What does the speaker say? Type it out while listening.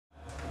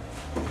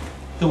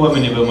the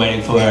woman you've been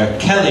waiting for,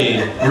 Kelli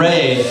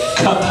Ray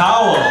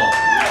Powell.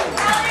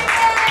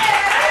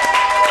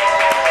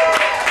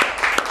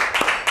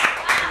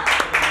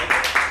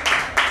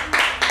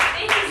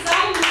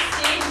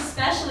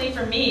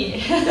 For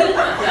me.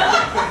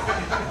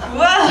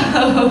 Whoa!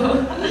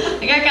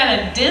 I got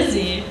kind of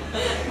dizzy.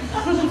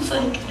 It's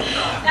like,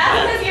 that's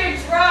because you're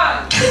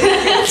drunk. I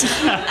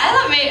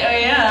thought maybe, oh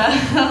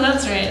yeah. Oh,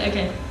 that's right,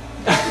 okay.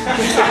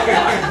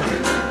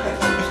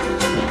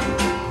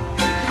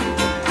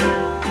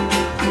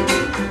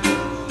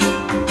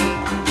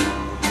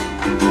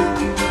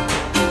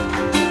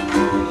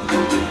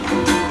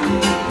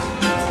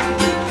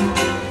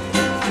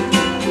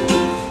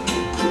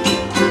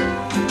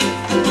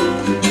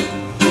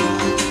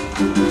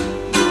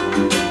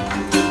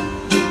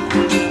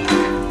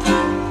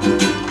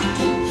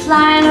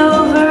 Flying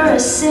over a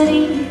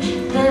city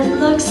that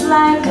looks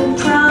like a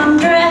prom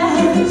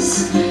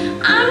dress.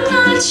 I'm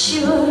not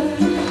sure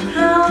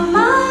how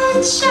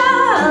much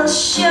I'll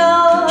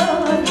show.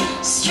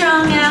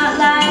 Strung out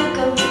like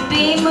a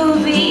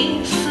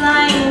B-movie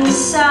flying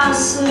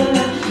saucer.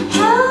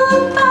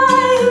 Held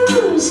by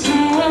whose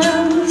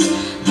hands?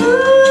 Who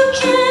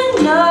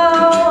can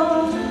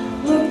know?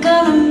 We're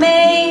gonna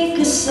make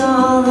a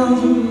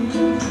solemn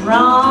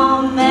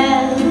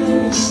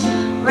promise.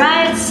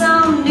 Write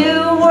some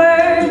new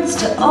words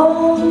to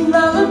old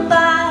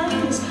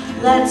lullabies.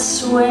 Let's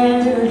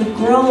swear to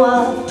grow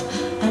up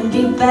and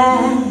be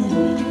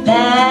bad,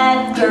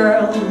 bad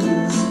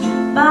girls.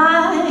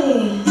 By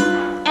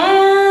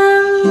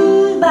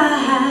and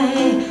by,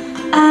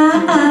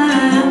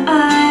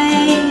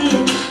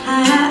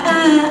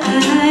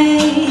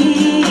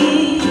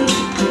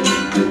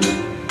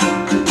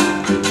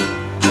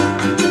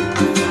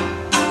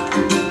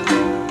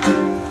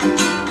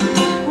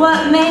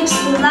 what makes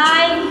the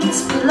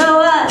lights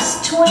below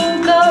us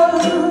twinkle?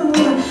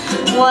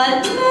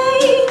 What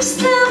makes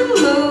them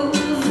move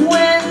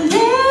when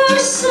they're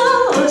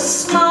so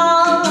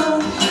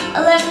small?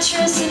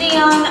 Electricity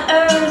on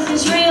Earth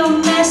is real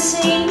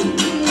messy,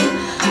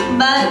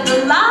 but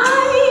the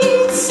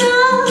lights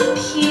up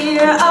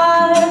here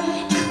are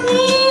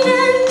clean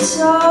and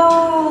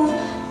tall.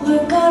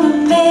 We're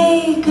gonna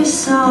make a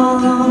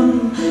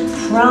solemn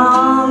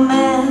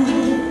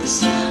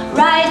promise.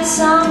 Write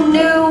some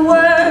new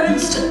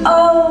words to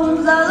old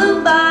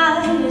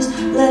lullabies.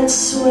 Let's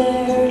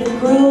swear to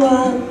grow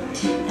up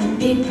and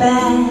be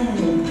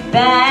bad,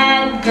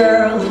 bad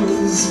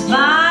girls.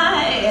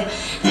 By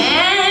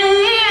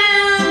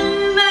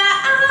and by.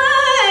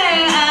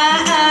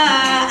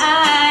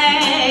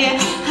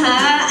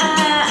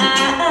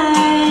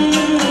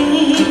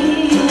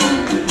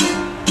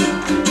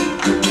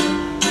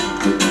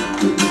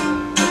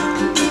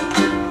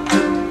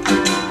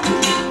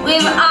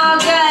 We've all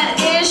got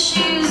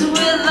issues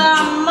with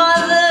our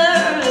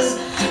mothers,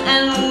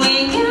 and we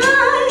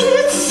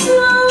got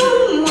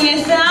some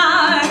with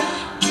our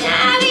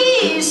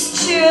daddies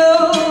too.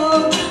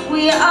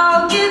 We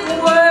all get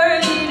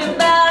worried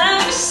about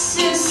our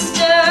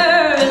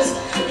sisters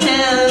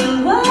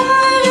and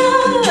what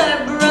our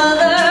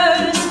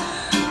brothers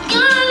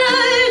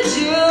gonna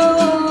do.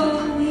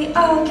 We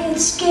all get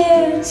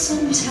scared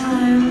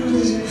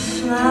sometimes of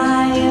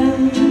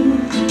flying.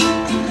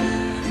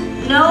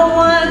 No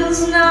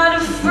one's not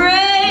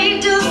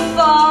afraid to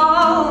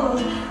fall,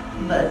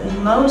 but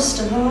most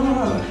of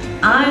all,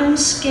 I'm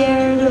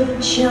scared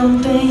of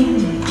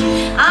jumping.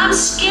 I'm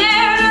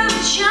scared of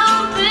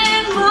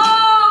jumping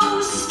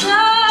most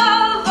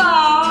of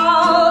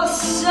all.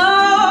 So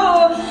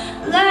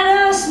let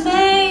us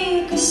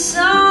make a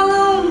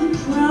solemn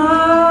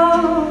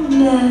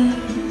promise.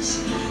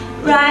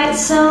 Write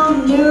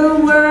some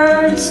new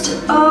words to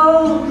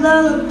old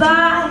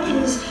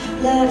lullabies.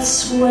 Let's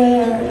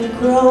swear to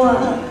grow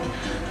up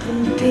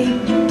and be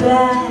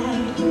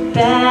bad,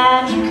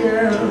 bad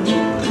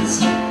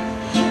girls.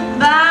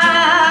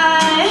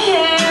 By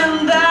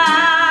and by,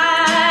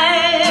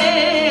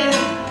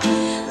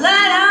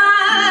 let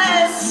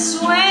us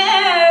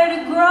swear to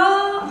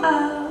grow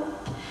up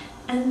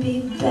and be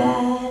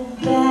bad,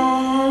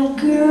 bad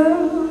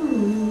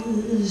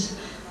girls.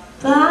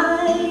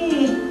 Bye.